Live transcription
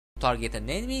target an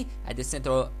enemy at the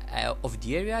center of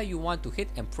the area you want to hit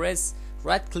and press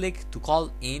right click to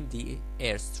call in the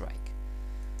airstrike.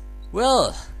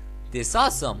 Well, this is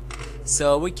awesome.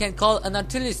 So we can call an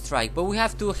artillery strike, but we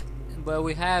have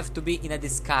to be in a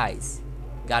disguise.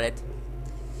 Got it?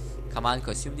 Come on,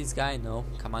 consume this guy. No.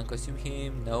 Come on, consume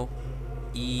him. No.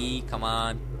 E. Come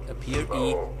on. Appear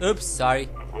E. Oops, sorry.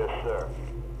 Yes, sir.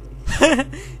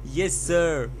 Yes,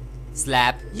 sir.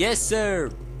 Slap. Yes, sir.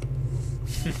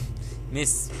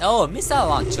 Missile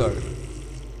launcher.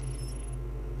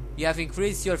 You have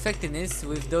increased your effectiveness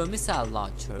with the missile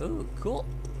launcher. Oh, cool.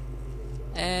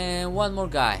 And one more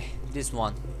guy. This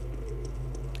one.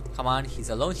 Come on, he's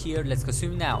alone here. Let's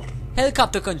consume now.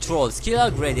 Helicopter control.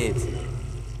 Skill upgraded.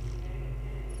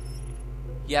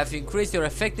 You have increased your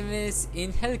effectiveness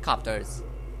in helicopters.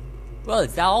 Well,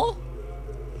 is that all?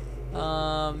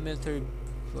 Military.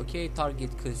 Okay,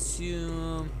 target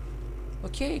consume.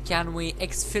 Okay, can we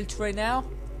exfiltrate now?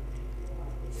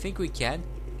 Think we can.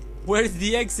 Where's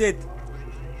the exit?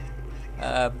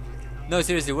 No,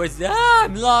 seriously, where's the...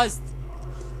 I'm lost!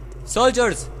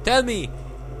 Soldiers, tell me!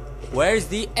 Where's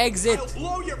the exit? I'll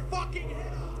blow your fucking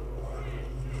head off.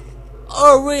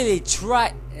 Oh, really?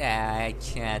 Try... I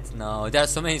can't, no. There are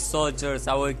so many soldiers,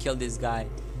 I will kill this guy.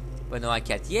 But no, I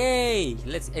can't. Yay!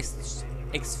 Let's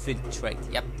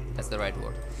exfiltrate. Yep, that's the right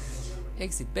word.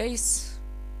 Exit base.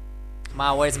 Come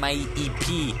on, where's my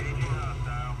EP?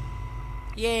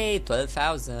 Yay,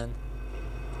 12,000.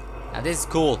 Now this is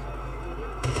cool.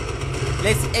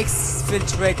 Let's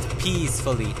exfiltrate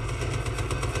peacefully.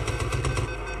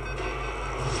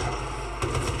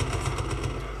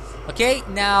 Okay,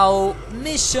 now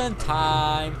mission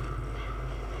time.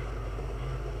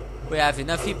 We have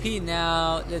enough EP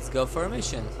now. Let's go for a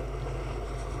mission.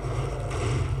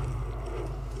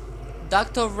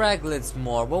 Dr. Raglitz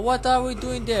more, but what are we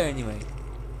doing there anyway?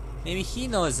 Maybe he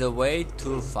knows a way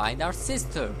to find our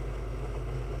sister.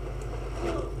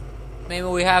 Maybe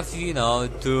we have, you know,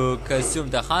 to consume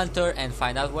the hunter and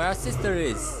find out where our sister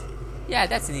is. Yeah,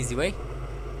 that's an easy way.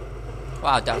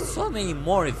 Wow, there are so many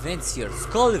more events here.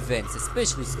 Skull events,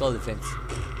 especially skull events.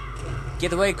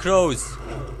 Get away, crows.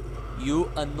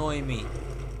 You annoy me.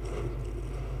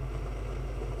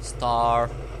 Star.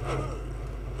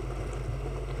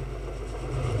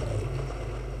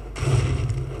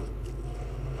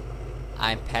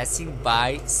 I'm passing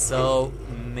by so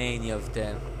many of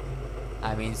them.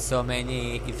 I mean, so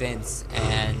many events,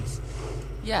 and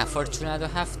yeah, fortunately I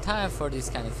don't have time for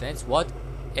this kind of events. What?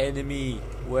 Enemy?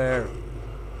 Where?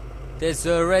 There's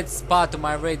a red spot on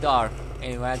my radar.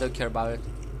 Anyway, I don't care about it.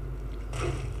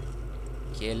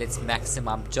 Okay, let's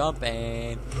maximum jump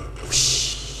and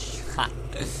whoosh.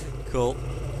 Cool.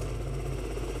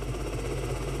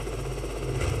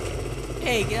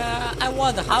 Hey, I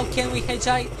wonder how can we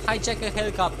hijack a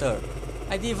helicopter?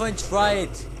 I didn't even try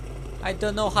it. I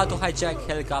don't know how to hijack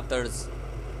helicopters,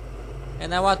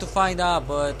 and I want to find out,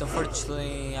 but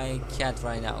unfortunately I can't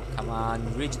right now. Come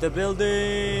on, reach the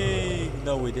building.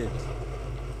 No, we did.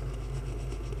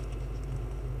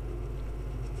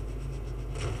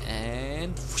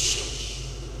 And whoosh.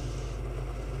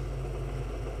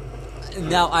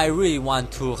 Now I really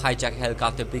want to hijack a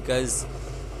helicopter because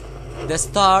the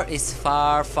star is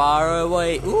far, far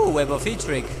away. Ooh, Web of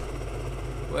Featuring.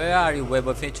 Where are you, Web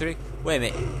of Featuring? Wait a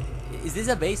minute. Is this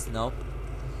a base? No.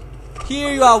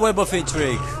 Here you are, Web of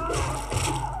Intrigue.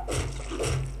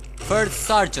 First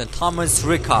Sergeant Thomas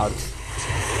Rickard.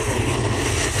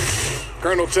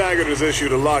 Colonel Taggart has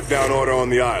issued a lockdown order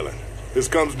on the island. This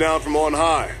comes down from on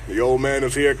high. The old man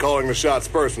is here calling the shots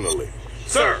personally.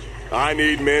 Sir! I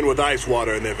need men with ice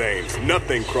water in their veins.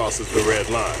 Nothing crosses the red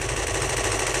line.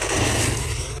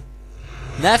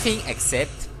 Nothing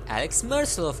except Alex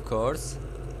Mercer, of course.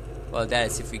 Well, that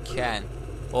is if we can.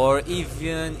 Or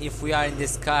even if we are in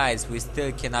disguise, we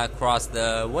still cannot cross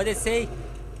the, what they say?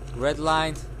 Red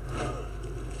line.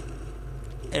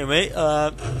 Anyway,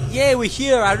 yeah, we're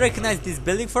here. I recognize this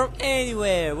building from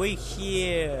anywhere. We're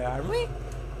here, aren't we?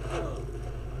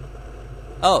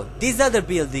 Oh, this other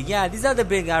building. Yeah, this other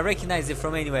building. I recognize it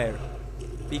from anywhere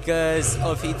because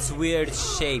of its weird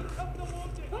shape.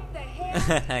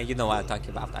 You know what I'm talking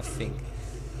about, I think.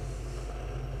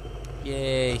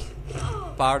 Yay.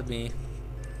 Pardon me.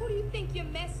 Who do you think you're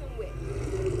messing with?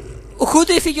 Who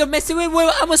do you think you're messing with?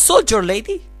 Well, I'm a soldier,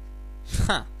 lady.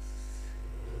 Huh.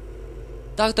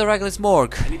 Dr. Raglitz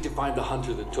Morgue. I need to find the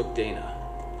hunter that took Dana.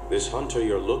 This hunter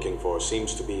you're looking for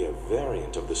seems to be a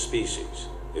variant of the species.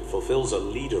 It fulfills a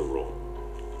leader role.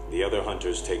 The other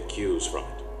hunters take cues from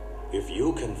it. If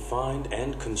you can find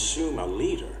and consume a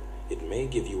leader, it may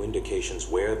give you indications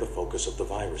where the focus of the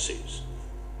virus is.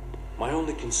 My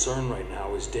only concern right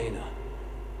now is Dana.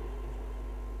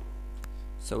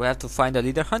 So we have to find the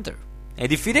leader hunter and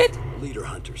defeat it. Leader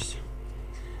hunters.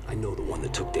 I know the one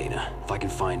that took Dana. If I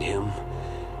can find him,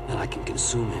 then I can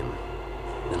consume him.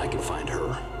 Then I can find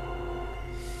her.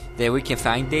 Then we can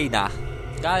find Dana.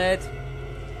 Got it.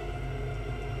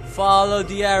 Follow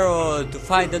the arrow to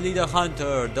find the leader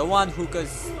hunter, the one who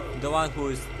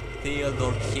killed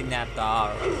or kidnapped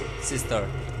our sister.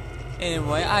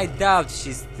 Anyway, I doubt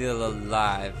she's still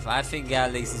alive. I think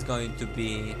Alex is going to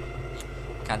be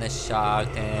kinda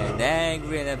shocked and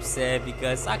angry and upset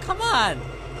because, come on!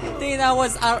 Dana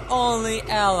was our only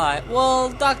ally. Well,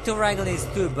 Dr. Wrangler is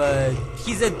too, but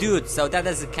he's a dude, so that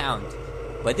doesn't count.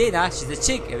 But Dana, she's a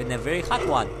chick, and a very hot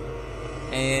one.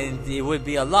 And it would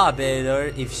be a lot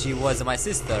better if she was my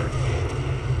sister.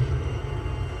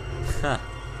 Huh.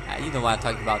 You know what I'm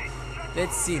talking about.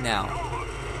 Let's see now.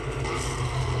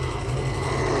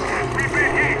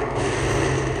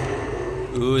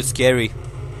 Ooh, scary.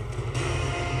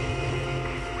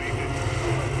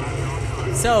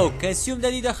 So, consume the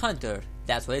leader hunter.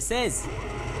 That's what it says.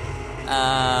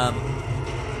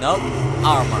 Nope.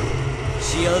 Armor.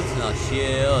 Shield. No,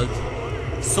 shield.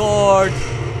 Sword.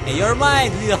 And you're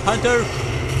mine, leader hunter.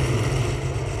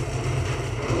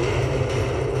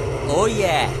 Oh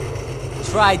yeah.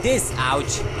 Try this.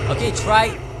 Ouch. Okay,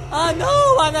 try. Oh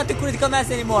no, I'm not the critical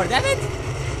mass anymore. Damn it.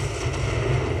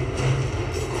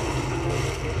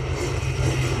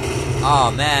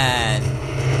 Oh man.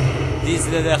 This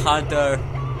little hunter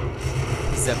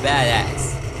is a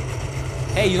badass.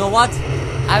 Hey, you know what?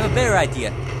 I have a better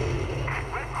idea.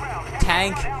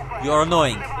 Tank, you're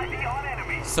annoying.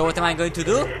 So what am I going to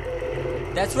do?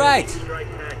 That's right.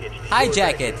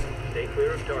 Hijack it.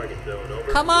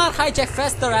 Come on, hijack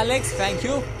faster, Alex. Thank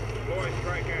you.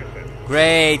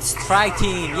 Great. Strike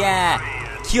team. Yeah.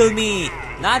 Kill me.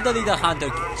 Not the leader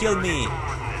hunter. Kill me.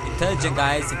 Intelligent,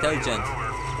 guys. Intelligent.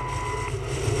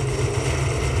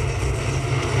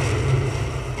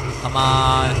 Come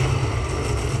on.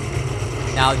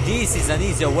 Now this is an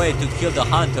easier way to kill the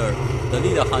hunter. The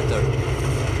leader hunter.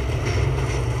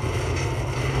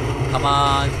 Come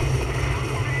on.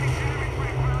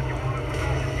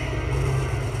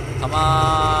 Come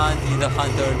on, leader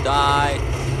hunter, die.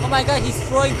 Oh my god, he's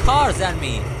throwing cars at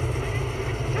me.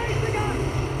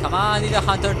 Come on, leader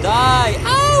hunter, die.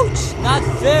 Ouch! Not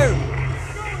fair.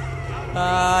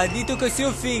 Need to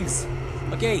consume things.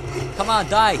 Okay, come on,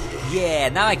 die. Yeah,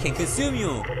 now I can consume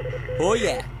you. Oh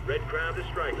yeah. Red Crown to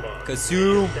strike box.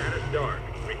 Consume. Status dark.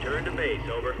 Return to base,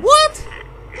 over. What?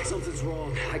 Something's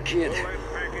wrong. I can't.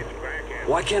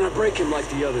 Why can't I break him like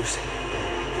the others?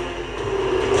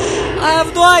 I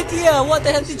have no idea. What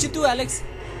the hell did you do, Alex?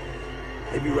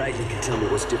 Maybe Raggy can tell me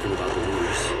what's different about the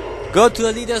leaders. Go to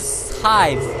the leader's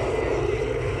hive.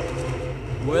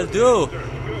 Will do.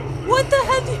 What the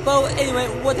hell did... Well, anyway,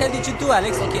 what the hell did you do,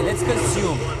 Alex? Okay, let's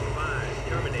consume.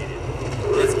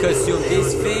 Let's consume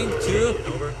this thing too.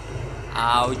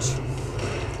 Ouch.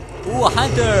 Ooh, a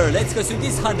hunter. Let's consume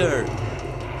this hunter.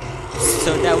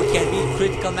 So that we can be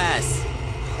critical mass.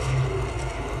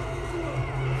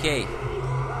 Okay.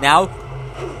 Now,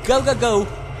 go, go, go.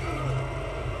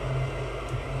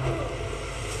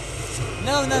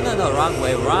 No, no, no, no. Wrong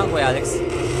way, Alex.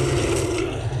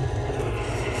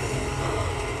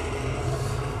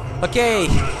 Okay.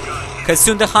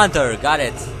 Consume the hunter. Got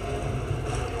it.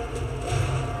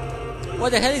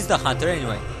 What the hell is the hunter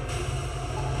anyway?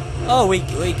 Oh, we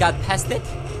got past it?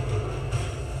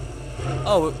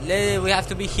 Oh, we have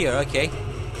to be here, okay.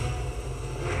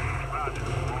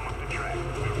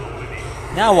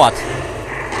 Now what?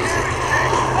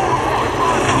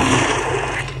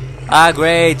 Ah,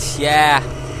 great, yeah.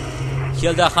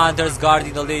 Kill the hunters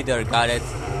guarding the leader, got it.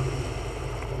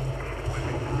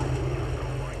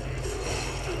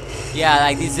 Yeah,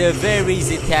 like these are very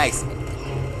easy attacks.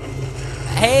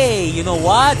 Hey, you know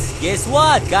what? Guess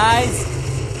what, guys?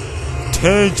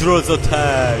 Dangerous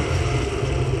attack.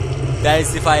 That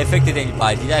is if I affected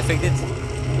anybody. Did I affect it?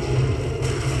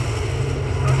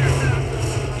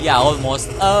 Yeah,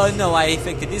 almost. Oh no, I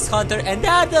affected this hunter and the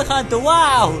other hunter.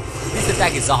 Wow! This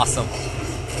attack is awesome.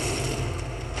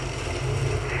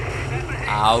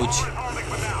 Ouch.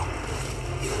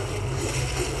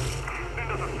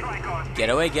 Get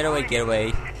away, get away, get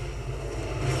away.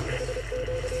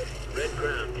 Red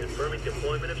Crown confirming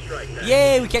deployment of strike.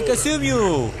 Yay, we can consume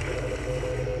you!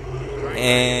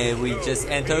 And we just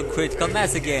enter critical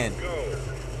mass again.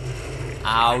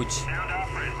 Ouch.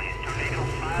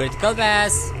 Critical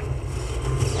mass.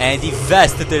 And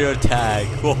devastator attack.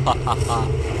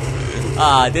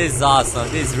 Ah, this is awesome.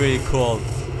 This is really cool.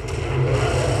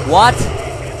 What?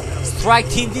 Strike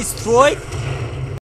team destroyed?